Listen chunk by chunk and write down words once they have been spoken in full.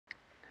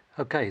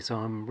Okay, so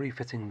I'm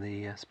refitting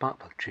the spark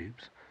plug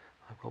tubes.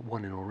 I've got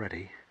one in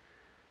already,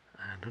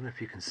 and I don't know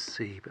if you can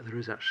see, but there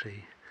is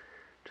actually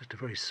just a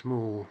very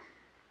small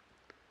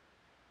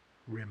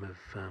rim of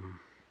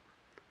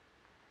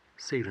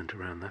sealant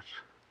around that,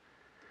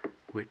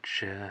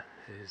 which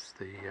is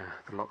the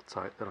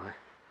Loctite that I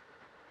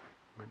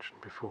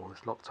mentioned before,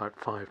 this Loctite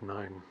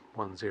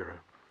 5910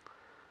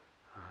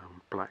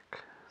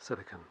 black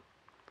silicon,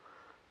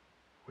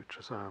 which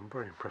I'm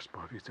very impressed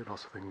by. I've used it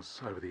lots of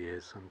things over the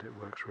years and it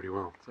works really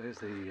well. So here's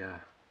the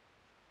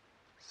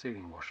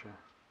sealing washer,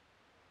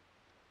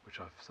 which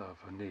I've sort of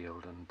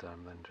annealed and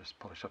then just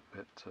polished up a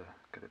bit to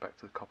get it back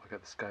to the copper,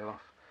 get the scale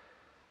off.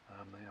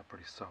 They are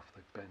pretty soft,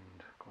 they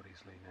bend quite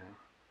easily now.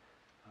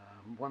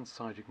 One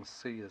side you can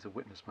see there's a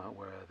witness mark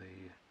where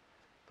the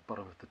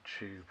bottom of the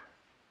tube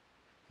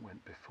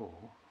went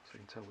before, so you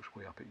can tell which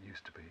way up it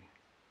used to be.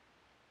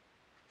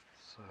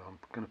 So I'm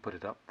going to put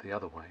it up the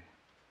other way,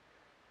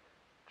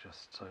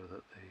 just so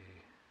that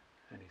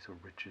any sort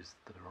of ridges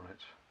that are on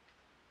it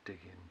dig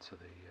into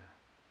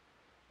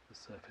the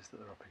surface that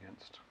they're up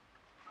against.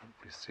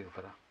 Hopefully seal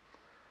better.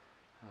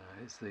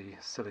 Here's the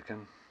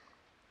silicon.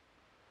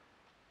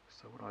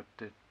 So what I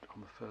did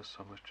on the first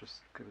time was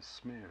just give a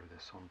smear of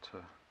this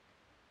onto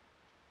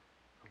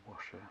the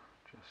washer,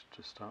 just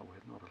to start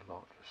with, not a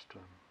lot, just to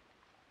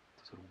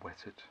sort of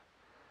wet it,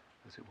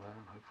 as it were,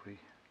 and hopefully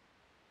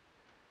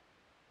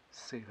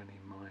seal any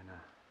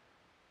minor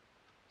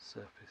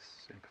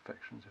surface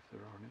imperfections if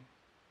there are any.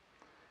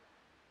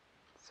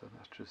 So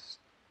that's just,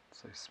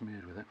 say,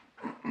 smeared with it.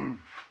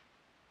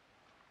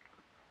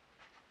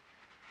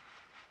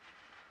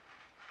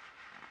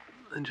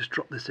 Then just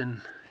drop this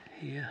in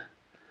here,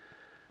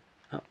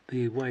 up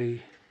the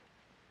way,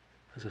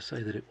 as I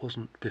say, that it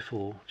wasn't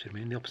before, do you know what I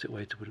mean, the opposite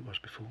way to what it was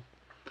before.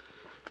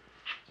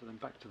 So then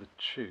back to the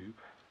tube.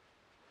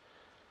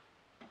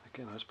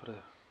 Again, I just put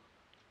a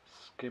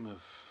skim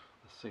of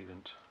the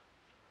sealant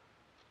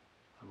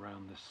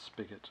around this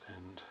spigot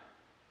end.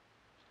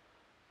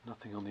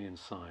 Nothing on the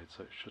inside,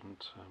 so it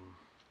shouldn't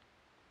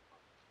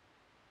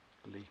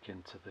leak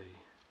into the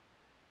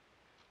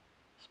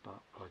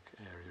spark plug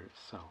area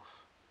itself.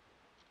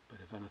 But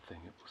if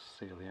anything, it will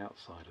seal the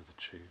outside of the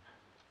tube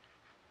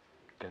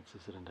against the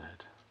cylinder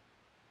head.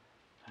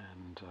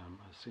 And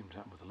as seemed to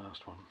happen with the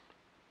last one,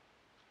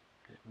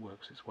 it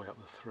works its way up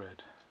the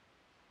thread.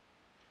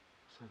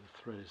 So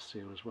the thread is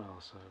sealed as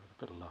well, so with a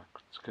bit of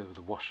luck, together with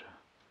the washer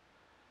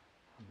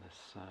and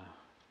this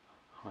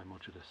high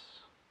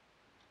modulus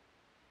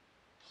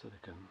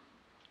silicon,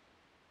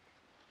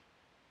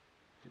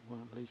 it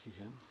won't leak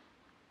again,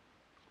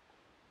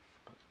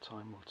 but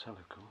time will tell,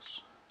 of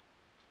course.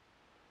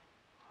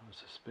 I have a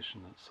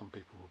suspicion that some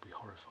people will be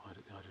horrified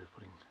at the idea of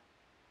putting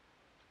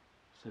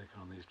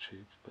silicon on these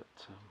tubes, but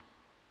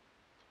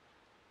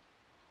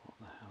what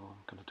the hell,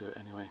 I'm going to do it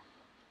anyway.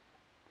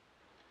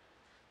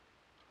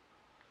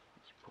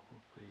 That's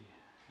probably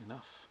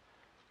enough.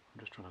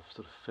 I'm just trying to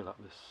sort of fill up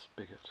this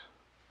spigot.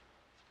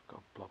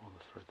 Got a blob on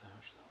the thread there,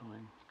 which is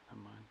annoying.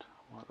 Never mind,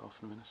 I'll wipe it off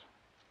in a minute.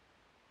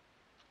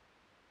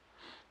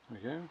 There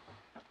we go.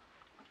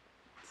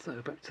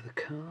 So back to the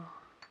car.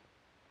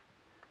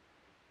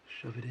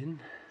 Shove it in.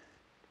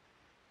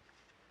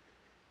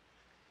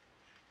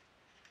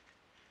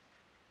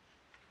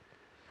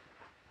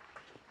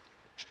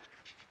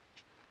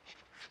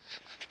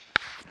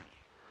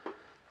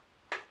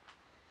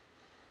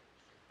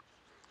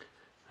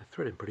 I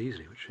thread in pretty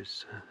easily, which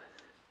is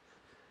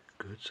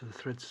good, so the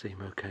threads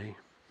seem okay.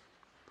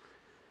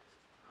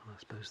 And I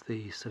suppose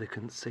the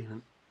silicon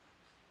sealant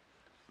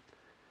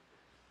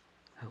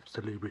helps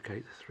to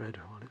lubricate the thread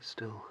while it's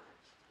still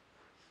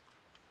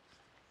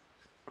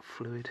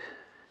fluid.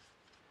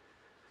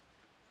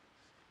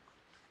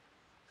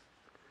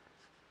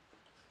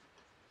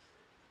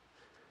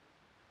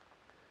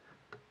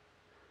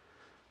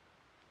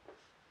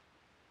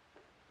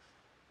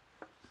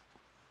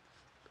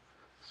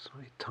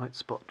 Slightly tight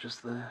spot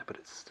just there, but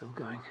it's still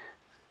going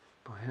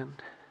by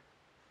hand.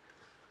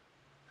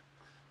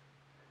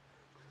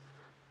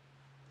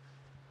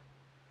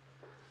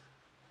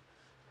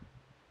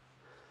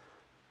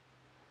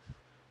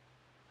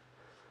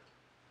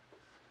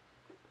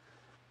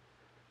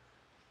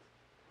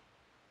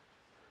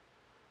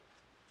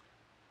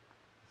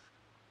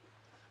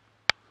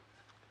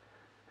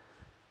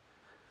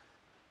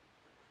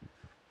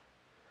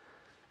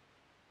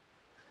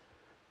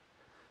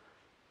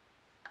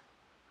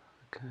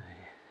 Okay,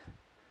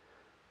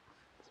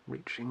 it's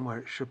reaching where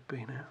it should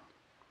be now.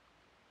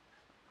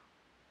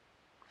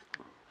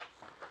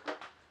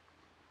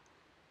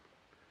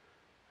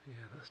 Yeah,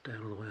 that's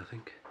down all the way, I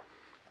think.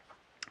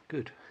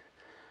 Good.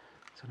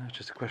 So now it's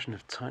just a question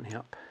of tightening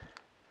up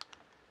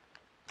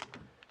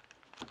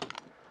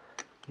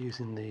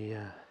using the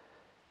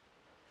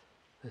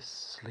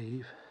this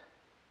sleeve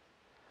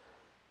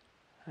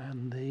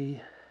and the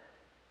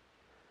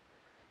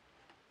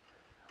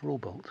roll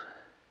bolt.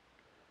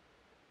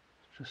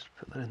 Just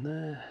put that in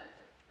there.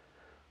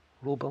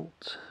 Roll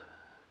bolt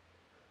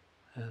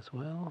as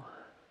well.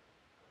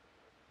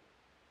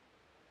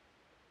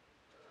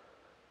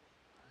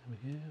 There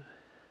we go.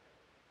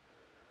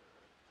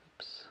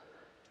 Oops.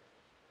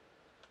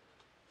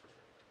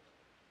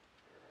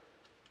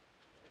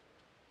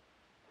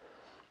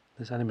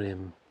 This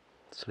aluminium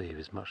sleeve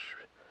is much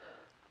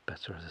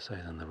better, as I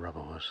say, than the rubber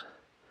was.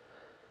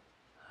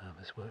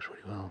 This works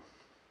really well.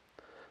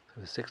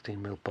 So with a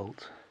 16mm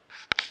bolt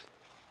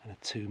and a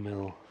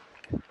 2mm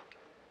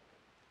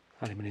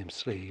aluminium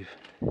sleeve,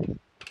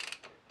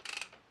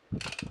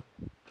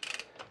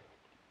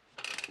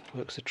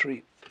 works a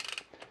treat,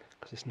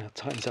 because this now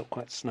tightens up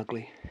quite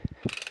snugly.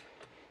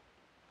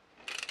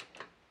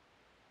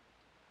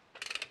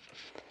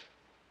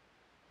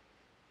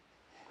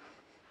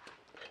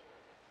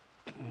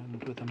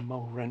 And with a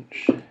mole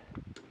wrench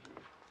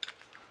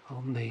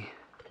on the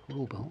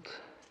rule bolt,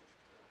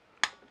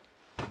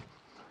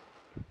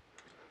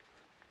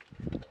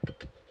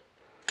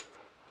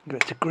 get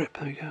it to grip.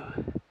 There we go.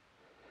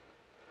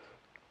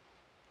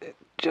 It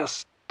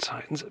just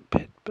tightens a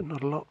bit, but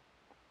not a lot.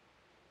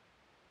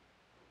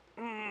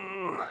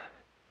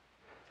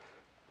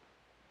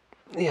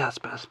 Yeah, that's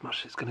about as much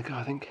as it's going to go,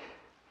 I think.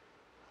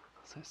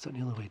 So it's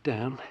certainly all the way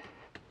down.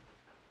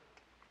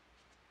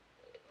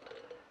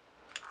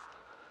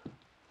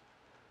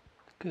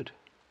 Good.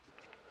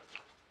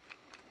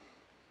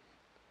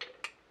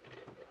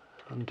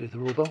 Undo the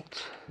rule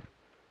bolt,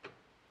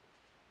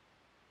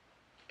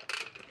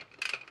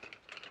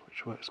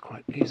 which works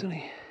quite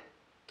easily.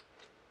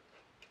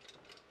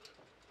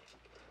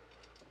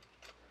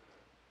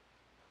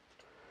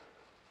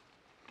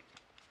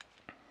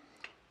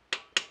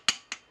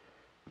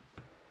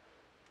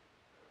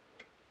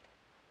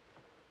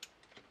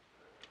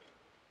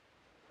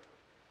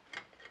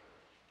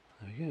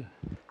 There we go.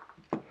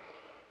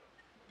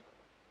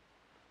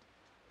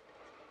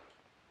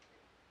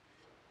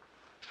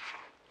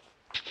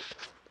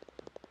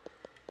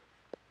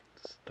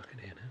 Stuck in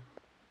here now.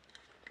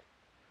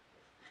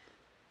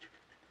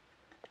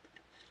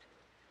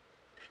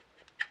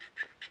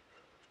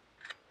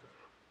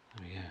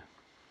 There we go.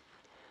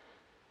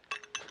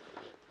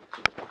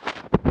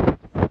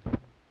 I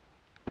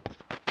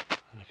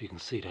don't know if you can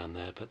see down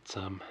there, but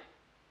so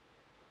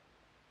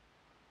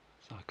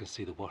I can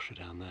see the washer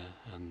down there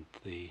and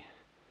the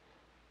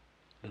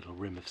little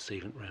rim of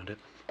sealant around it.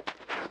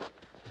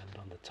 And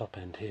on the top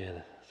end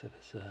here, so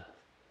there's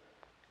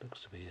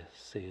looks to be a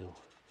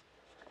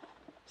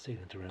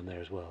sealant around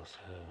there as well.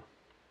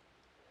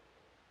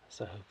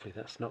 So hopefully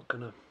that's not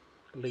going to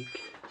leak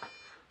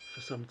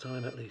for some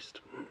time at least.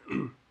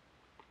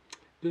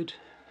 Good.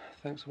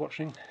 Thanks for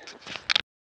watching.